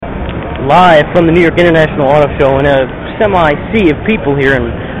live from the New York International Auto Show in a semi-sea of people here, and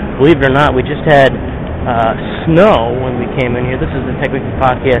believe it or not, we just had snow when we came in here. This is the Tech Weekly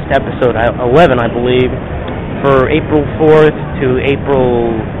Podcast, episode 11, I believe, for April 4th to April,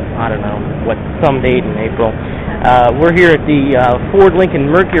 I don't know, some date in April. We're here at the Ford Lincoln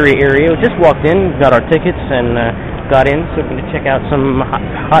Mercury area. We just walked in, got our tickets, and got in, so we're going to check out some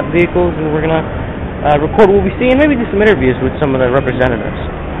hot vehicles, and we're going to record what we see and maybe do some interviews with some of the representatives.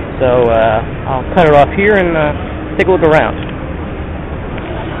 So I'll cut it off here and take a look around.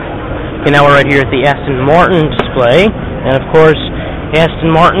 Okay, now we're right here at the Aston Martin display, and of course,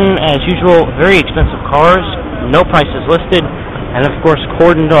 Aston Martin, as usual, very expensive cars, no prices listed, and of course,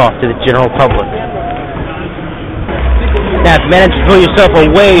 cordoned off to the general public. Now, if you manage to pull yourself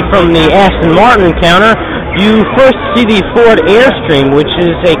away from the Aston Martin counter, you first see the Ford Airstream, which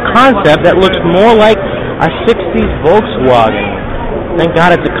is a concept that looks more like a 60s Volkswagen. Thank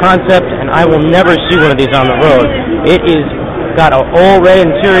God it's a concept, and I will never see one of these on the road. It is got an all-red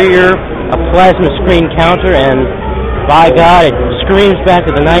interior, a plasma screen counter, and by God, it screams back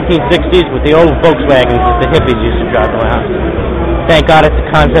to the 1960s with the old Volkswagens that the hippies used to drive around. Thank God it's a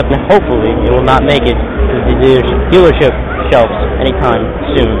concept, and hopefully it will not make it to the dealership shelves anytime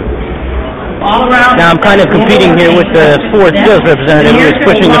soon. Now, I'm kind of competing here with the Ford sales representative who is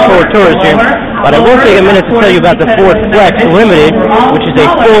pushing the Ford Taurus here, but I will take a minute to tell you about the Ford Flex Limited, which is a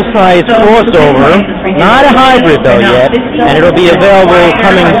full-size crossover, not a hybrid though yet, and it'll be available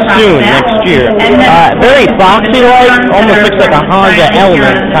coming soon, next year. Very boxy-like, almost looks like a Honda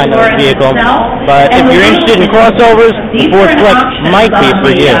Element kind of vehicle, but if you're interested in crossovers, the Ford Flex might be for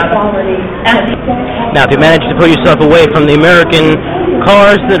you. Now, if you manage to pull yourself away from the American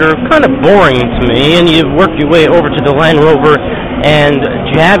cars that are kind of boring to me, and you've worked your way over to the Land Rover and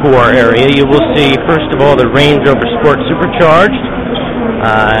Jaguar area, you will see, first of all, the Range Rover Sport Supercharged,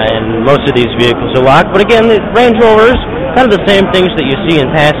 and most of these vehicles are locked. But again, the Range Rovers, kind of the same things that you see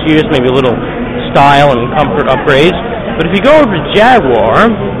in past years, maybe a little style and comfort upgrades. But if you go over to Jaguar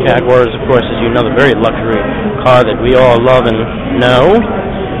is, of course, as you know, the very luxury car that we all love and know.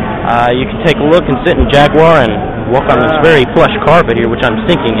 You can take a look and sit in Jaguar and walk on this very plush carpet here, which I'm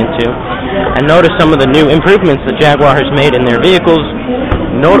sinking into, and notice some of the new improvements that Jaguar has made in their vehicles,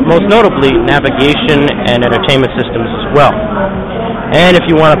 most notably navigation and entertainment systems as well. And if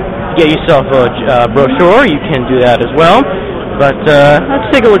you want to get yourself a brochure, you can do that as well. But let's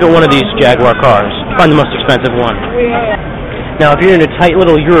take a look at one of these Jaguar cars. Find the most expensive one. Now, if you're into tight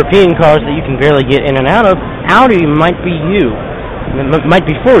little European cars that you can barely get in and out of, Audi might be you. Might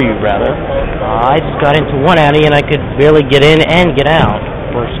be for you, rather. I just got into one Audi and I could barely get in and get out.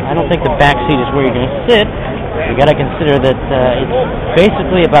 Of course, I don't think the back seat is where you're going to sit. You got to consider that it's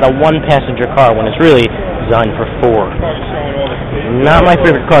basically about a one-passenger car when it's really designed for four. Not my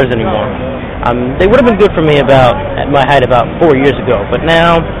favorite cars anymore. They would have been good for me at my height about 4 years ago, but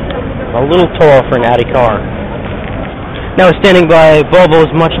now I'm a little tall for an Audi car. Now we're standing by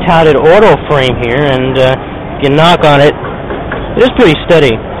Volvo's much-touted auto frame here, and if you knock on it, it is pretty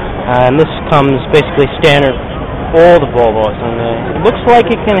steady, and this comes basically standard for all the Volvos, and it looks like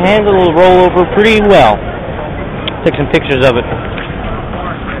it can handle a rollover pretty well. Take some pictures of it.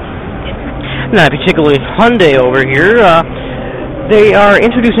 Now, particularly Hyundai over here, they are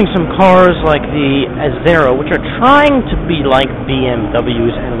introducing some cars like the Azera, which are trying to be like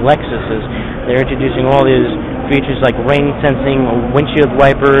BMWs and Lexuses. They're introducing all these features like rain sensing, windshield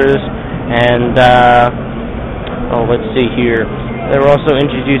wipers, and let's see here. They're also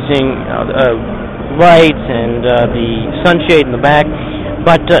introducing lights and the sunshade in the back,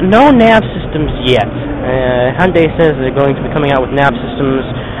 but no nav systems yet. Hyundai says they're going to be coming out with nav systems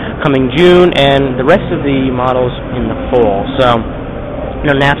coming June, and the rest of the models in the fall. So,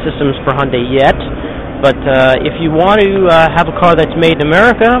 no nav systems for Hyundai yet, but if you want to have a car that's made in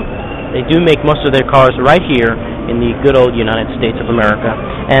America, they do make most of their cars right here in the good old United States of America.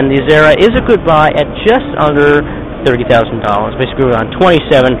 And the Azera is a good buy at just under $30,000, basically around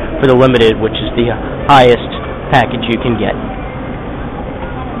 $27,000 for the Limited, which is the highest package you can get.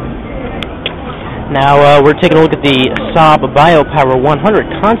 Now we're taking a look at the Saab BioPower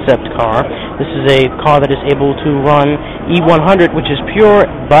 100 concept car. This is a car that is able to run E100, which is pure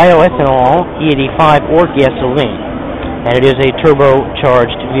bioethanol, E85, or gasoline, and it is a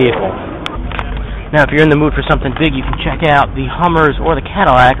turbocharged vehicle. Now, if you're in the mood for something big, you can check out the Hummers or the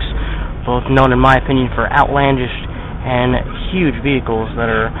Cadillacs, both known, in my opinion, for outlandish and huge vehicles that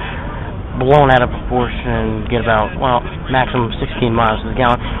are blown out of proportion and get about, maximum 16 miles to the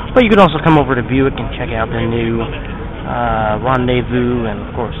gallon. But you can also come over to Buick and check out the new Rendezvous and,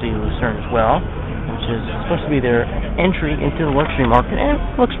 of course, the Lucerne as well, and which is supposed to be their entry into the luxury market, and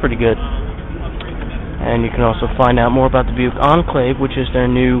it looks pretty good. And you can also find out more about the Buick Enclave, which is their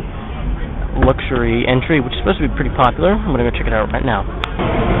new luxury entry, which is supposed to be pretty popular. I'm going to go check it out right now.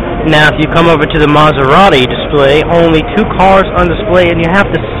 Now, if you come over to the Maserati display, only 2 cars on display, and you have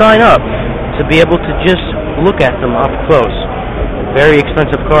to sign up to be able to just look at them up close. Very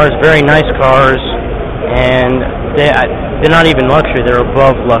expensive cars, very nice cars, and they're not even luxury, they're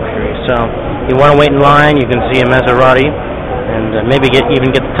above luxury. So, if you want to wait in line, you can see a Maserati, and maybe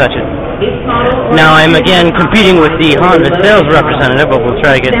even get to touch it. Now, I'm again competing with the Honda sales representative, but we'll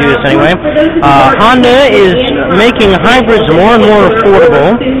try to get through this anyway. Honda is making hybrids more and more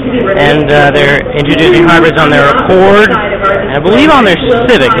affordable, and they're introducing hybrids on their Accord, and I believe on their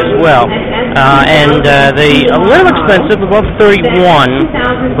Civic as well. And they a little expensive, above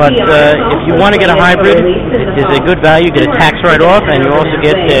 $31, but if you want to get a hybrid, it is a good value. You get a tax write-off, and you also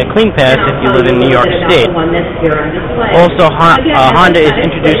get a clean pass if you live in New York State. Also, Honda is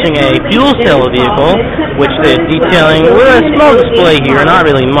introducing a fuel cell vehicle, which they're detailing with a small display here, not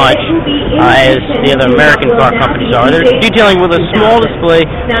really much, as the other American car companies are. They're detailing with a small display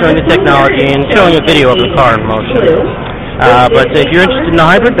showing the technology and showing a video of the car in motion. But if you're interested in a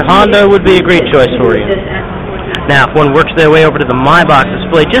hybrid, the Honda would be a great choice for you. Now, if one works their way over to the Maybach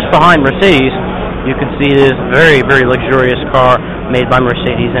display just behind Mercedes, you can see this very, very luxurious car made by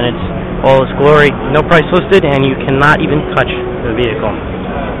Mercedes, and it's all its glory. No price listed, and you cannot even touch the vehicle.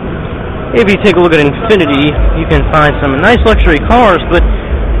 If you take a look at Infiniti, you can find some nice luxury cars, but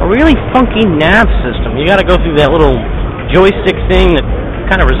a really funky nav system. You got to go through that little joystick thing that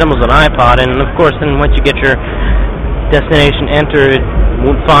kind of resembles an iPod, and of course, then once you get your destination entered, you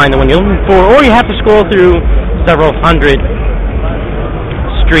won't find the one you're looking for, or you have to scroll through several hundred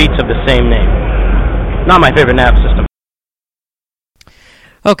streets of the same name. Not my favorite nav system.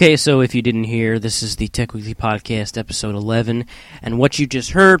 Okay, so if you didn't hear, this is the Tech Weekly Podcast, episode 11, and what you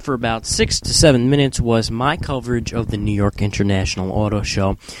just heard for about 6 to 7 minutes was my coverage of the New York International Auto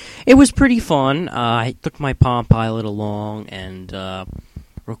Show. It was pretty fun. I took my Palm Pilot along and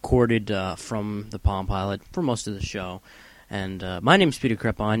recorded from the Palm Pilot for most of the show. And my name is Peter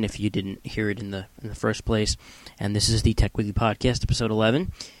Crepon, if you didn't hear it in the first place, and this is the Tech Weekly Podcast, episode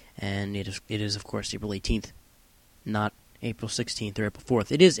 11, and it is of course April 18th, not April 16th or April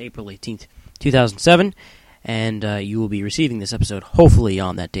 4th. It is April 18th, 2007, and you will be receiving this episode hopefully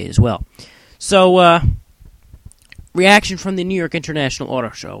on that date as well. So, reaction from the New York International Auto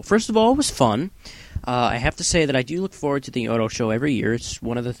Show. First of all, it was fun. I have to say that I do look forward to the auto show every year. It's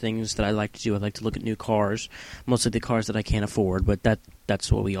one of the things that I like to do. I like to look at new cars, mostly the cars that I can't afford, but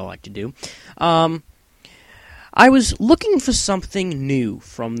that's what we all like to do. I was looking for something new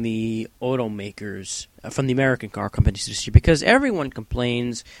from the automakers, from the American car companies this year, because everyone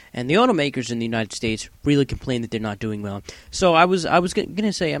complains, and the automakers in the United States really complain that they're not doing well. So I was going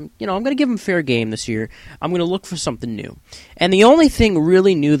to say, I'm going to give them fair game this year. I'm going to look for something new. And the only thing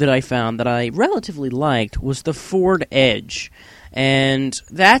really new that I found that I relatively liked was the Ford Edge. And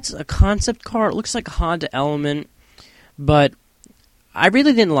that's a concept car. It looks like a Honda Element, but I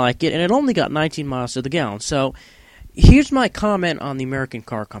really didn't like it, and it only got 19 miles to the gallon. So here's my comment on the American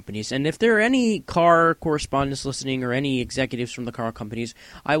car companies. And if there are any car correspondents listening or any executives from the car companies,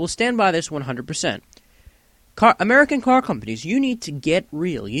 I will stand by this 100%. American car companies, you need to get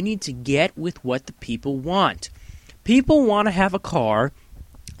real. You need to get with what the people want. People want to have a car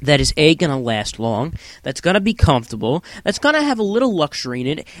that is going to last long, that's going to be comfortable, that's going to have a little luxury in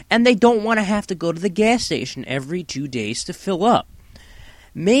it, and they don't want to have to go to the gas station every 2 days to fill up.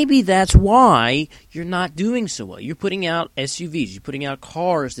 Maybe that's why you're not doing so well. You're putting out SUVs. You're putting out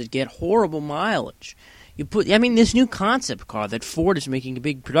cars that get horrible mileage. This new concept car that Ford is making a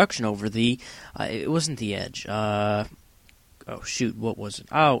big production over, it wasn't the Edge. What was it?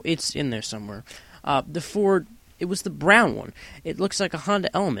 Oh, it's in there somewhere. The Ford, it was the brown one. It looks like a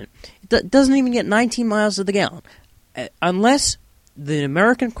Honda Element. It doesn't even get 19 miles to the gallon. Unless the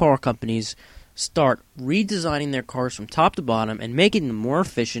American car companies start redesigning their cars from top to bottom and making them more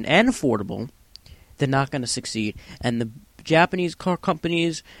efficient and affordable, they're not going to succeed. And the Japanese car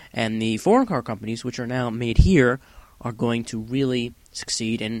companies and the foreign car companies, which are now made here, are going to really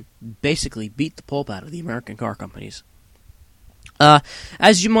succeed and basically beat the pulp out of the American car companies.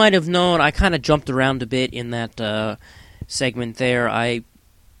 As you might have known, I kind of jumped around a bit in that segment there. I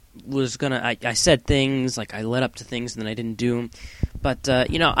said things, like I led up to things and then I didn't do them. But,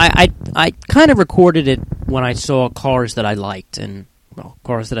 I kind of recorded it when I saw cars that I liked, and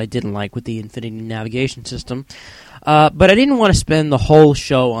cars that I didn't like with the Infiniti navigation system. But I didn't want to spend the whole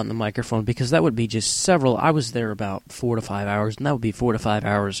show on the microphone because that would be just I was there about 4 to 5 hours, and that would be 4 to 5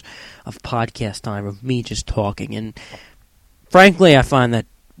 hours of podcast time of me just talking. And frankly, I find that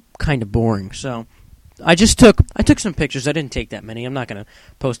kind of boring. So I took some pictures. I didn't take that many. I'm not going to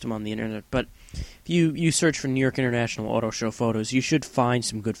post them on the internet. But if you search for New York International Auto Show photos, you should find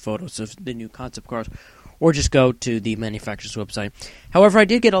some good photos of the new concept cars. Or just go to the manufacturer's website. However, I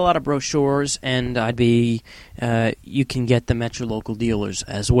did get a lot of brochures, and you can get them at your local dealers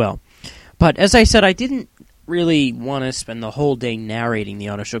as well. But as I said, I didn't really want to spend the whole day narrating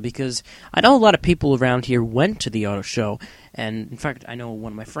the auto show because I know a lot of people around here went to the auto show. And in fact, I know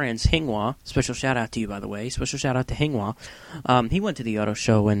one of my friends, Hinghwa, special shout out to you, by the way, special shout out to Hinghwa. He went to the auto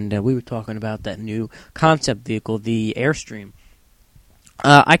show, and we were talking about that new concept vehicle, the Airstream.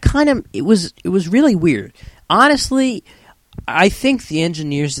 It was really weird. Honestly, I think the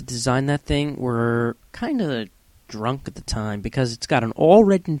engineers that designed that thing were kind of drunk at the time because it's got an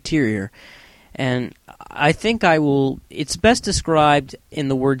all-red interior, and I think it's best described in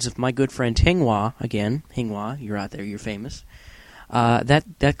the words of my good friend Hinghwa, again, Hinghwa, you're out there, you're famous,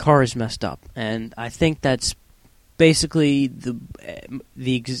 that car is messed up, and I think that's basically the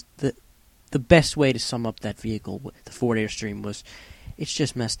best way to sum up that vehicle, the Ford Airstream, was it's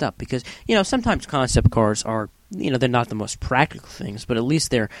just messed up because, sometimes concept cars are, they're not the most practical things, but at least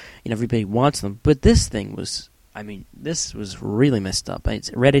they're, everybody wants them. But this thing was, this was really messed up. It's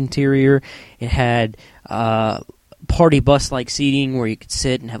a red interior. It had party bus-like seating where you could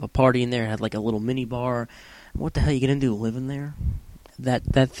sit and have a party in there. It had like a little mini bar. What the hell are you going to do, live in there?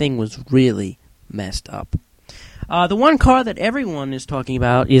 That thing was really messed up. The one car that everyone is talking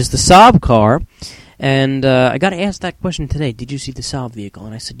about is the Saab car. And I got to ask that question today. Did you see the Saab vehicle?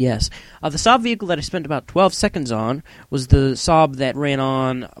 And I said yes. The Saab vehicle that I spent about 12 seconds on was the Saab that ran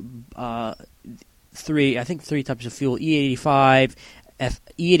on three types of fuel: E85,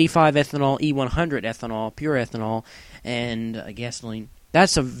 E85 ethanol, E100 ethanol, pure ethanol, and gasoline.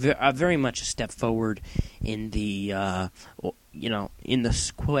 That's very much a step forward in the in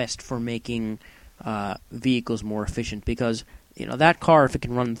the quest for making vehicles more efficient because. That car, if it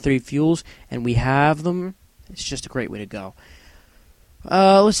can run 3 fuels, and we have them, it's just a great way to go.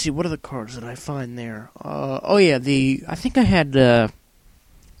 Let's see, what are the cars that I find there? I think I had, the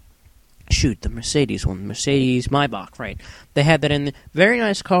Mercedes one, the Mercedes Maybach, right. They had that in the very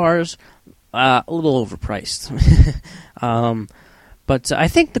nice cars, a little overpriced. But I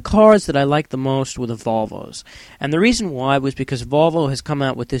think the cars that I liked the most were the Volvos. And the reason why was because Volvo has come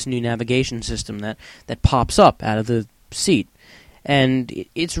out with this new navigation system that pops up out of the seat. And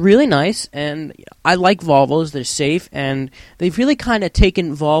it's really nice, and I like Volvos. They're safe, and they've really kind of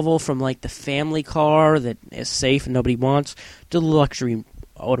taken Volvo from like the family car that is safe and nobody wants to the luxury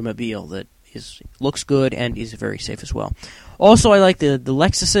automobile that looks good and is very safe as well. Also, I like the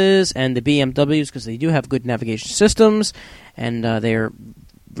Lexuses and the BMWs because they do have good navigation systems, and they're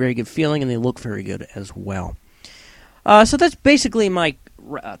very good feeling, and they look very good as well. So that's basically my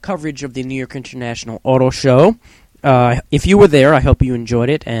coverage of the New York International Auto Show. If you were there, I hope you enjoyed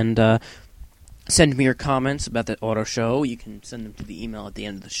it, and send me your comments about the auto show. You can send them to the email at the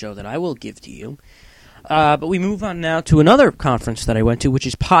end of the show that I will give to you. But we move on now to another conference that I went to, which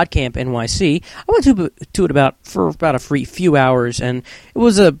is PodCamp NYC. I went to it for about a few hours, and it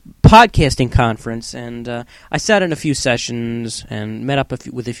was a podcasting conference, and I sat in a few sessions and met up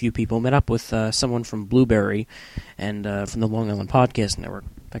with a few people, met up with someone from Blueberry and from the Long Island Podcast Network.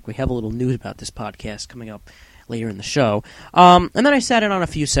 In fact, we have a little news about this podcast coming up later in the show. And then I sat in on a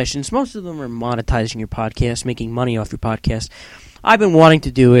few sessions. Most of them are monetizing your podcast, making money off your podcast. I've been wanting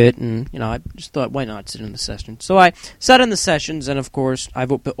to do it, and I just thought, why not sit in the session? So I sat in the sessions, and of course,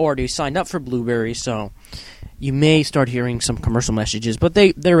 I've already signed up for Blueberry, so you may start hearing some commercial messages, but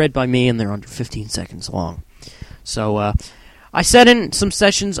they're read by me, and they're under 15 seconds long. So I sat in some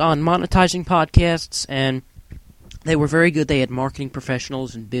sessions on monetizing podcasts, and they were very good. They had marketing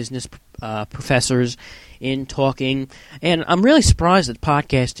professionals and business professors in talking, and I'm really surprised that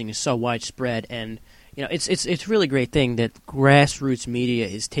podcasting is so widespread, and it's a really great thing that grassroots media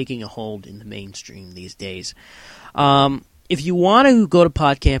is taking a hold in the mainstream these days. If you want to go to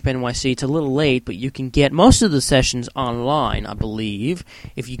PodCamp NYC, it's a little late, but you can get most of the sessions online, I believe,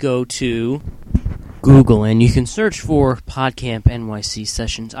 if you go to Google, and you can search for PodCamp NYC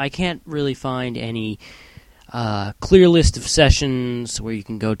sessions. I can't really find any clear list of sessions where you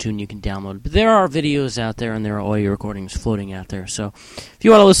can go to and you can download. But there are videos out there and there are audio recordings floating out there. So if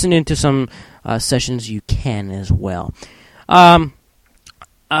you want to listen into some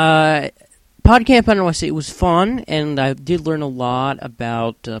PodCamp NYC, it was fun, and I did learn a lot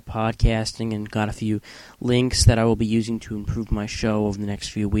about podcasting and got a few links that I will be using to improve my show over the next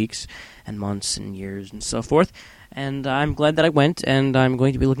few weeks and months and years and so forth. And I'm glad that I went, and I'm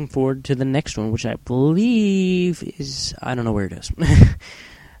going to be looking forward to the next one, which I believe is... I don't know where it is.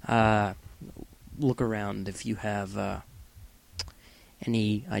 Look around if you have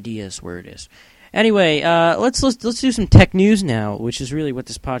any ideas where it is. Anyway, let's do some tech news now, which is really what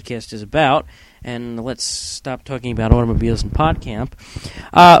this podcast is about, and let's stop talking about automobiles and PodCamp.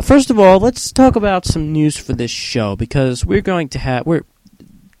 First of all, let's talk about some news for this show, because we're going to have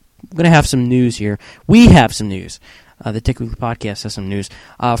some news here. We have some news. The Tech Weekly Podcast has some news.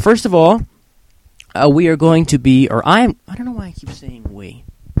 First of all, we are going to be, I don't know why I keep saying we.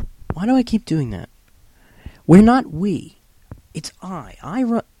 Why do I keep doing that? We're not we. It's I. I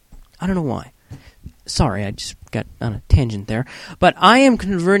don't know why. Sorry, I just got on a tangent there. But I am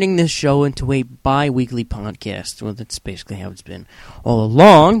converting this show into a bi-weekly podcast. Well, that's basically how it's been all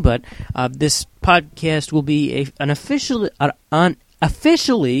along. But this podcast will be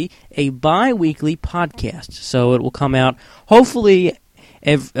officially a bi-weekly podcast. So it will come out hopefully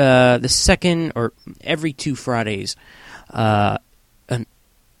the second or every 2 Fridays.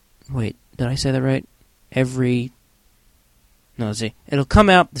 Wait, did I say that right? It'll come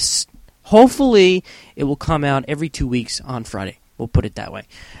out hopefully it will come out every 2 weeks on Friday. We'll put it that way.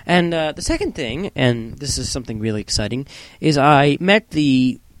 And the second thing, and this is something really exciting, is I met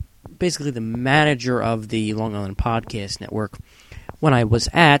basically the manager of the Long Island Podcast Network when I was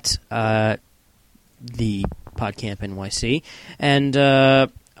at the PodCamp NYC, and I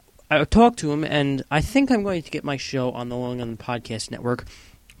talked to him, and I think I'm going to get my show on the Long Island Podcast Network.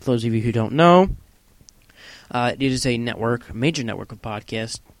 For those of you who don't know, it is a major network of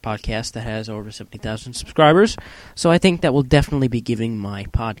podcasts that has over 70,000 subscribers. So I think that will definitely be giving my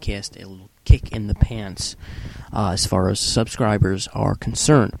podcast a little kick in the pants as far as subscribers are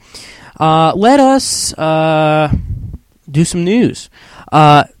concerned. Let us do some news.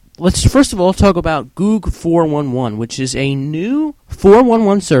 Let's first of all talk about Google 411, which is a new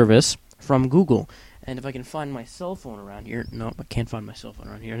 411 service from Google. And if I can find my cell phone around here... No, I can't find my cell phone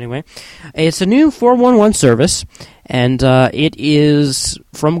around here anyway. It's a new 411 service, and it is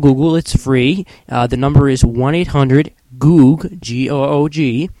from Google. It's free. The number is 1-800-GOOG,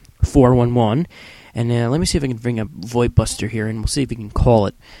 G-O-O-G, 411. And let me see if I can bring up VoIP Buster here, and we'll see if we can call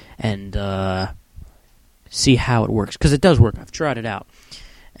it and see how it works. Because it does work. I've tried it out.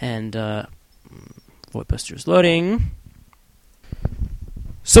 And VoIP Buster is loading.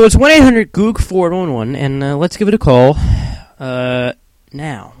 So it's 1-800-GOOG-411, and let's give it a call.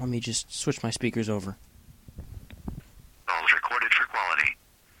 Now, let me just switch my speakers over. Calls recorded for quality.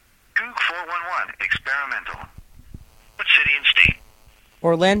 Goog 411, experimental. What city and state?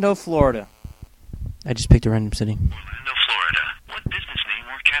 Orlando, Florida. I just picked a random city. Orlando, Florida. What business name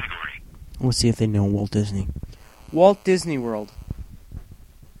or category? Let's see if they know Walt Disney. Walt Disney World.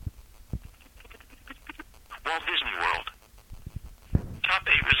 Walt Disney World. Top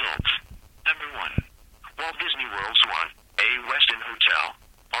 8 results. Number 1. Walt Disney World Swan, a Westin Hotel,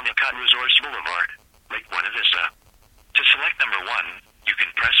 on the Cotton Resorts Boulevard, Lake Buena Vista. To select number 1, you can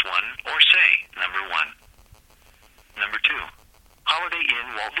press 1 or say number 1. Number 2. Holiday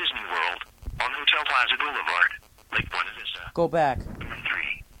Inn Walt Disney World, on Hotel Plaza Boulevard, Lake Buena Vista. Go back. Number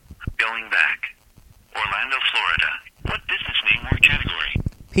 3. Going back. Orlando, Florida. What business name or category?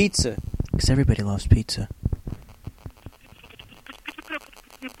 Pizza. Because everybody loves pizza.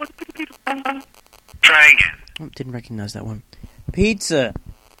 Try again. Oh, didn't recognize that one. Pizza.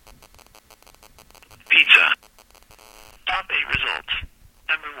 Pizza. Top 8 results.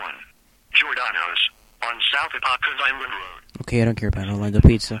 Number 1. Giordano's, on South Apacos Island Road. Okay, I don't care about Orlando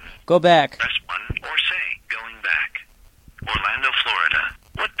Pizza. Go back. Press 1 or say going back. Orlando, Florida.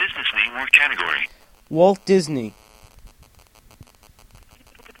 What business name or category? Walt Disney.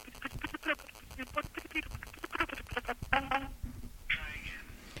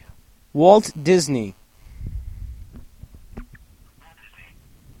 Walt Disney.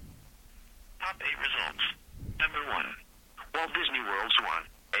 Top 8 results. Number 1. Walt Disney World Swan,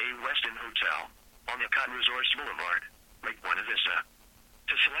 a Westin Hotel, on the Cotton Resorts Boulevard, Lake Buena Vista.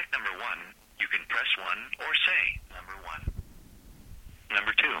 To select number 1, you can press 1 or say number 1.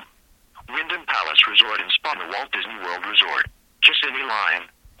 Number 2. Wyndham Palace Resort and Spa, the Walt Disney World Resort, Kissimmee Line,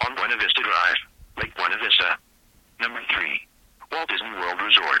 on Buena Vista Drive, Lake Buena Vista. Number 3. Walt Disney World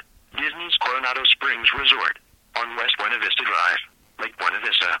Resort, Disney's Coronado Springs Resort, on West Buena Vista Drive, Lake Buena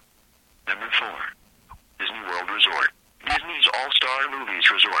Vista. Number 4. Disney World Resort, Disney's All-Star Movies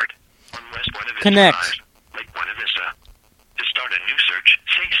Resort, on West Buena Vista Connect. Drive, Lake Buena Vista. To start a new search,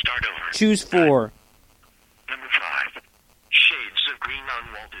 say start over. Choose 4. Number 5. Shades of Green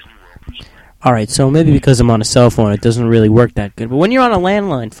on Walt Disney World Resort. Alright, so maybe because I'm on a cell phone, it doesn't really work that good. But when you're on a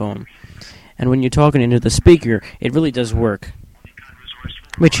landline phone, and when you're talking into the speaker, it really does work.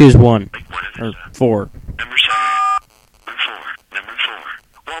 We choose 1. Or 4. Number 7. Number 4.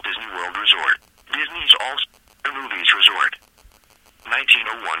 Walt Disney World Resort. Disney's All-Star Movies Resort.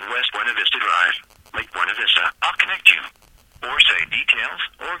 1901 West Buena Vista Drive, Lake Buena Vista. I'll connect you. Or say details,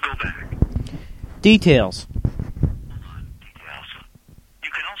 or go back. Details. Hold on, details. You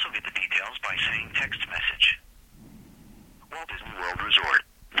can also get the details by saying text message. Walt Disney World Resort.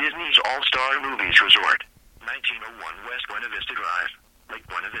 Disney's All-Star Movies Resort. 1901 West Buena Vista Drive, Lake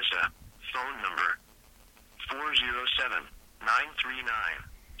Buena Vista. Phone number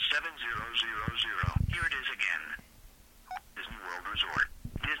 407-939-7000. Here it is again. Disney World Resort.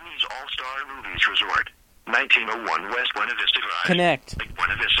 Disney's All-Star Movies Resort. 1901 West Buena Vista Drive. Connect. Lake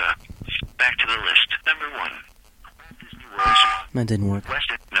Buena Vista. Back to the list. Number 1. Walt Disney World Resort. That didn't work.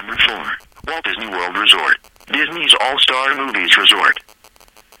 West. Number 4. Walt Disney World Resort. Disney's All-Star Movies Resort.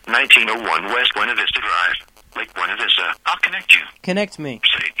 1901 West Buena Vista Drive, Lake Buena Vista. I'll connect you. Connect me.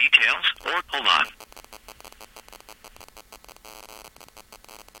 Say details or hold on.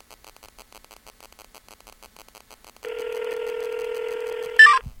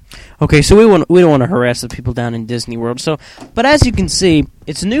 Okay, so we don't want to harass the people down in Disney World. But as you can see,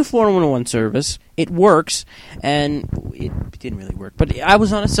 it's a new 411 service. It works, and it didn't really work. But I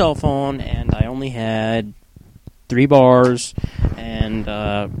was on a cell phone, and I only had 3 bars, and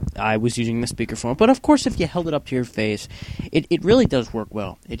I was using the speakerphone. But of course, if you held it up to your face, it really does work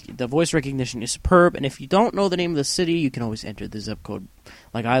well. The voice recognition is superb, and if you don't know the name of the city, you can always enter the zip code.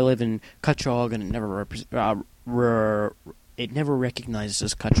 Like I live in Cutchogue, and it never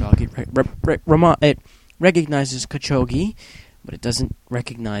recognizes Cutchogue. It recognizes Cutchogue, but it doesn't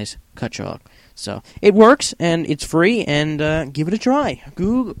recognize Cutchogue. So it works, and it's free, and give it a try.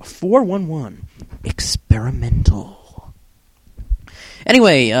 Google 411 experimental.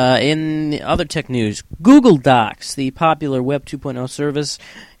 Anyway, in other tech news, Google Docs, the popular Web 2.0 service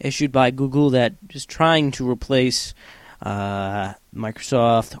issued by Google that is trying to replace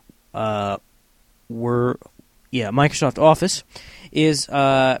Microsoft Microsoft Office, is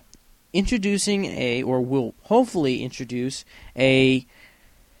introducing or will hopefully introduce a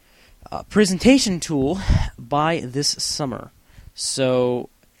presentation tool by this summer. So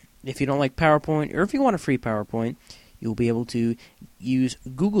if you don't like PowerPoint, or if you want a free PowerPoint, you'll be able to use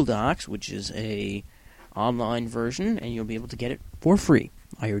Google Docs, which is a online version, and you'll be able to get it for free.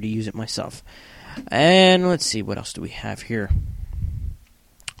 I already use it myself. And let's see, what else do we have here?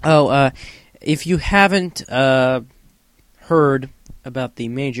 If you haven't heard about the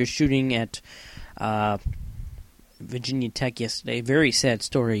major shooting at Virginia Tech yesterday, very sad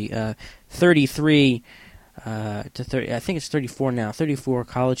story. 33 to 30, I think it's 34 now. 34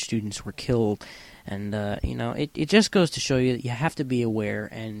 college students were killed, and it just goes to show you that you have to be aware.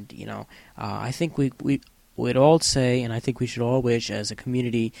 And I think we'd all say, and I think we should all wish as a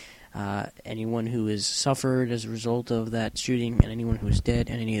community, anyone who has suffered as a result of that shooting, and anyone who is dead,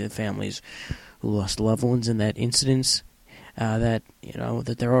 and any of the families who lost loved ones in that incident, that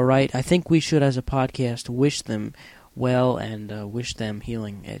they're all right. I think we should, as a podcast, wish them well and wish them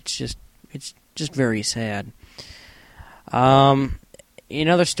healing. It's just very sad. In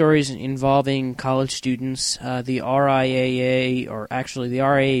other stories involving college students, the RIAA, or actually the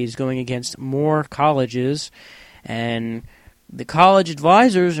RIAA, is going against more colleges, and the college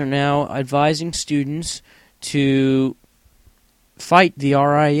advisors are now advising students to fight the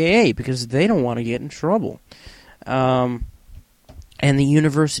RIAA because they don't want to get in trouble. And the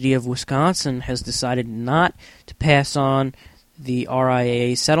University of Wisconsin has decided not to pass on the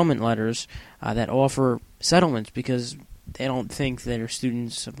RIAA settlement letters that offer settlements because they don't think their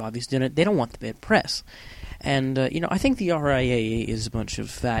students have obviously done it. They don't want the bad press. And, I think the RIAA is a bunch of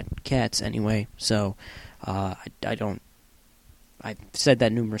fat cats anyway, so I don't... I've said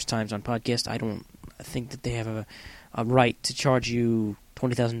that numerous times on podcasts. I don't think that they have a right to charge you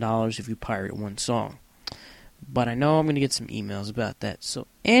 $20,000 if you pirate one song. But I know I'm going to get some emails about that. So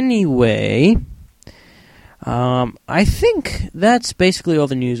anyway, I think that's basically all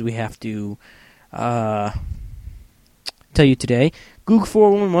the news we have to tell you today. Goog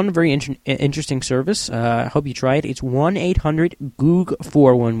 411, a very interesting service. I hope you try it. It's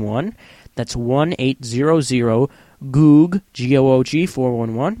 1-800-GOOG-411. That's 1-800-GOOG, G-O-O-G,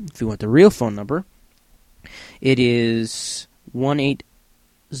 411. If you want the real phone number, it is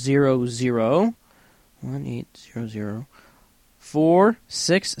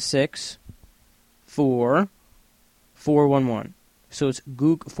 1-800-466-4411. So it's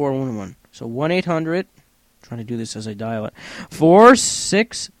Goog411. So 1-800, trying to do this as I dial it,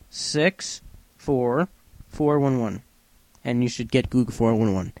 466-411. And you should get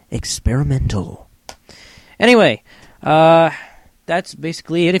Goog411. Experimental. Anyway, that's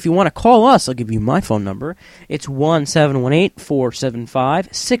basically it. If you want to call us, I'll give you my phone number. It's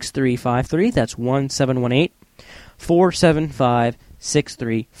 1-718-475-6353. That's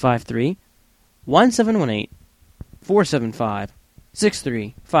 1-718-475-6353.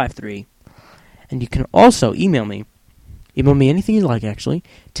 1-718-475-6353. And you can also email me. Email me anything you like, actually.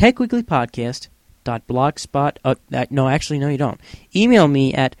 techweeklypodcast.blogspot. No, you don't. Email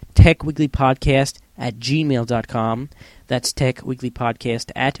me at techweeklypodcast@gmail.com. That's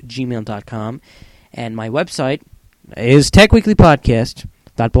techweeklypodcast@gmail.com. And my website is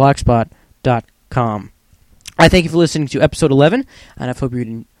techweeklypodcast.blogspot.com. I thank you for listening to episode 11, and I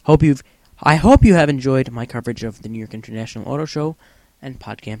hope you have enjoyed my coverage of the New York International Auto Show and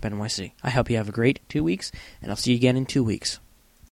PodCamp NYC. I hope you have a great 2 weeks, and I'll see you again in 2 weeks.